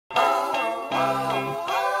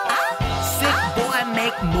Sick boy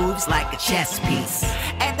make moves like a chess piece,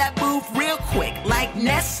 and that move real quick like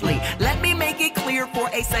Nestle. Let me make it clear for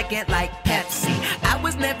a second like Pepsi. I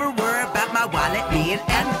was never worried about my wallet being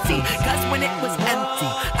empty, cause when it was empty,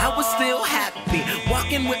 I was still happy.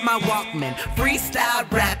 Walking with my Walkman, freestyle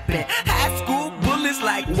rapping. High school bullets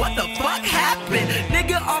like what the fuck happened?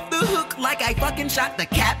 Nigga off the hook like I fucking shot the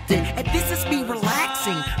captain. And this is me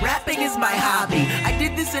relaxing, rapping is my hobby. I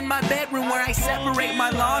did this in my bedroom where I separate my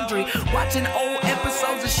laundry, watching old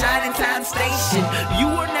episodes of Shining Time Station. You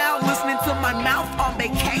are now listening to my mouth on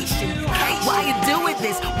vacation. Hey, why you doing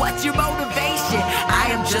this? What's your motivation? I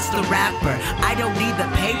am just a rapper, I don't need the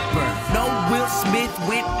paper. No Will Smith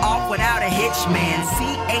went off without a hitch, man.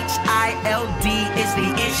 CHILD is the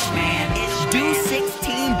ish, man. Do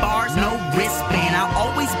 16 bars, no wristband. I'll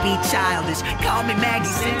always be childish, call me Maggie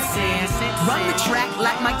Simpson. Run the track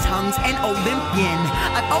like my tongue's an Olympian.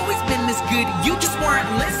 I've always been this good, you just weren't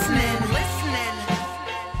listening.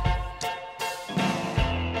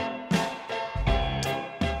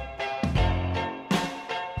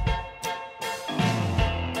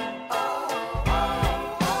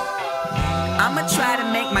 I'ma try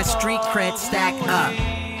to make my street cred stack up.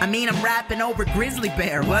 I mean, I'm rapping over Grizzly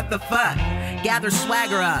Bear, what the fuck? Gather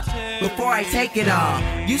swagger up before I take it all.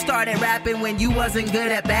 You started rapping when you wasn't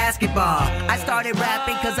good at basketball. I started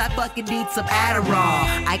rapping cause I fucking need some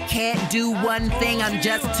Adderall. I can't do one thing, I'm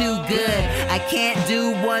just too good. I can't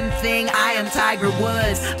do one thing, I am Tiger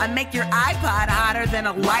Woods. I make your iPod hotter than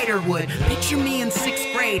a lighter would. Picture me in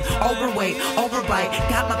 6th grade, overweight, overbite.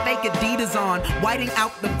 Got my fake Adidas on, whiting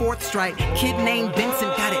out the 4th stripe. Kid named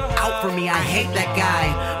Vincent got it out for me, I hate that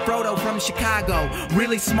guy. Frodo from Chicago,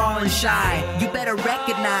 really small and shy. You better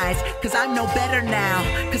recognize, cause I'm no better now.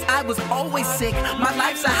 Cause I was always sick, my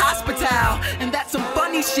life's a hospital. And that's some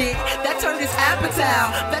funny shit, that turned his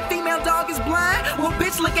appetite. That female dog is blind, well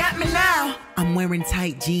bitch look at me now. I'm wearing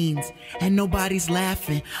tight jeans, and nobody's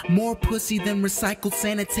laughing. More pussy than recycled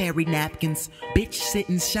sanitary napkins. Bitch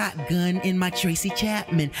sitting shotgun in my Tracy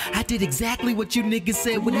Chapman. I did exactly what you niggas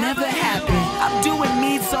said would never happen. I'm doing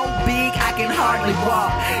me so big I can hardly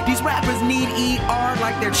walk. These rappers need ER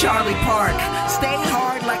like they're Charlie Park. Stay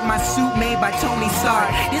hard like my suit made by Tony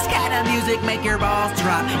Stark. This kind of music make your balls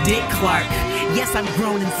drop. Dick Clark. Yes, I'm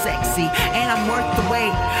grown and sexy, and I'm worth the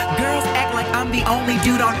wait. Girls act like I'm the only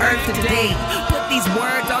dude on earth to date. Put these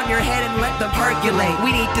words on your head and let them percolate.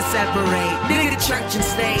 We need to separate, nigga, church and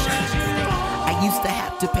state. I used to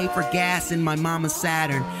have to pay for gas in my mama's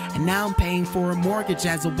Saturn, and now I'm paying for a mortgage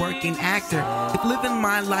as a working actor. If living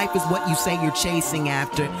my life is what you say you're chasing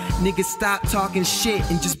after, nigga, stop talking shit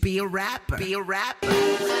and just be a rapper. Be a rapper.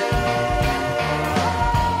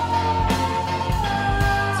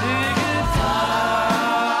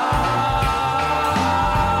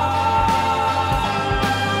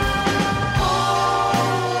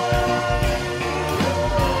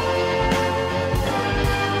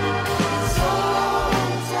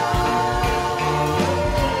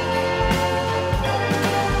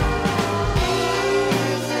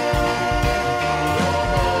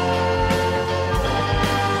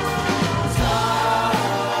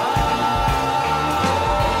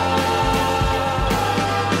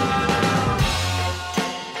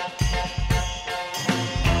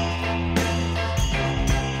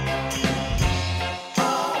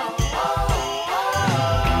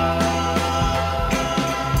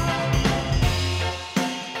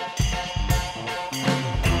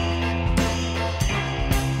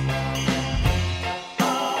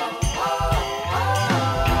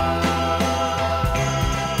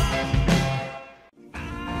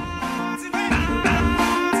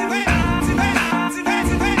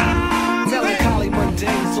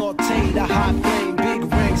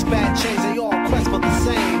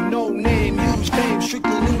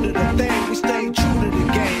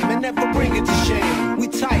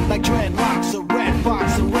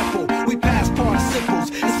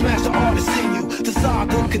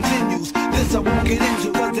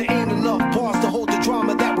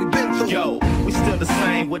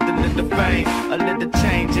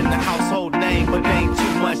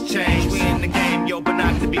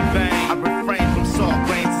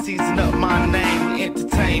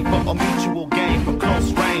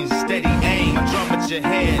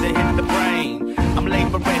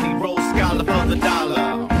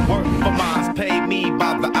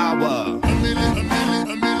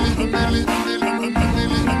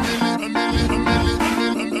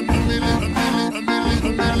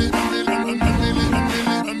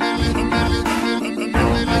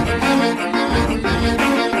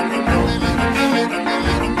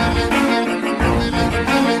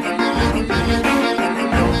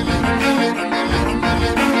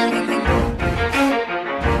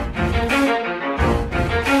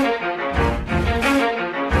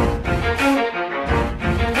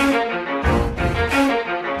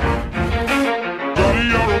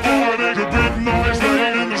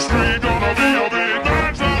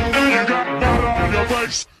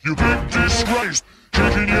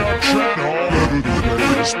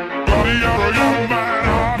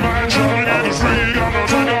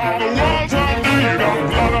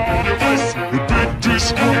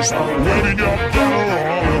 place, waiting up better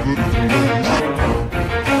all over the place.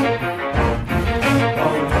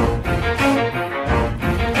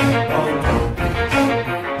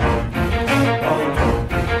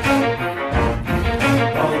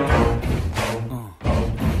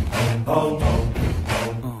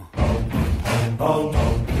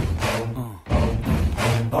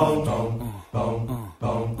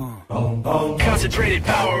 Concentrated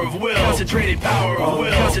power of will. Concentrated power of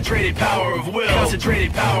will. Concentrated power of will.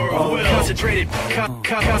 Concentrated power of will. Concentrated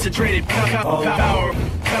concentrated power.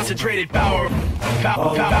 Concentrated power.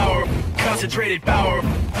 Power. Concentrated power.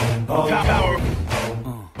 Power.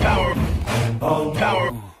 Power.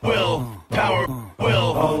 Power. Will. Power.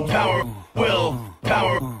 Will. Power. Will.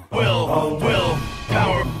 Power. Will. Will.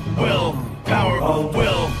 Power. Will. Power.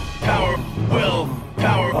 Will. Power. Will.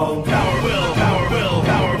 Power. Power. Will. Power. Will.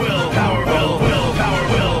 Power. Will. Power. Will. Will. Power.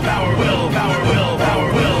 Will. Power. Will. Power. Will. Power.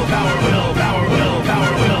 Will. Power. Will. Power. Will. Power. Will.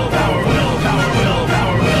 Power. Will. Power. Will.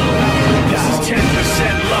 Power. Will. This is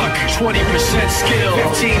 10% luck, 20% skill,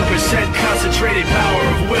 15% concentrated power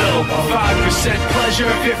of will, 5% pleasure,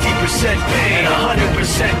 50% pain,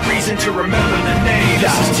 100% reason to remember the name.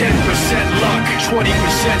 This is 10% luck, 20%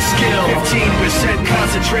 skill, 15%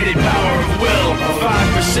 concentrated power of will,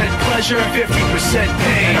 5% pleasure, 50%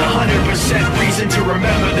 pain, 100% reason to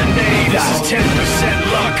remember the name. This is 10%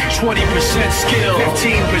 luck, 20% skill,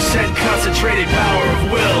 15% concentrated power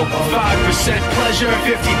of will, 5% pleasure,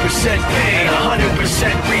 50% pain,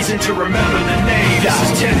 100% reason to remember the name. This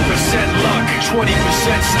is 10% luck, 20%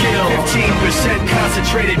 skill, 15%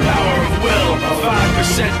 concentrated power of will,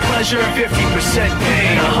 5% pleasure, 50%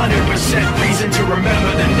 pain, 100% reason to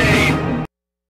remember the name.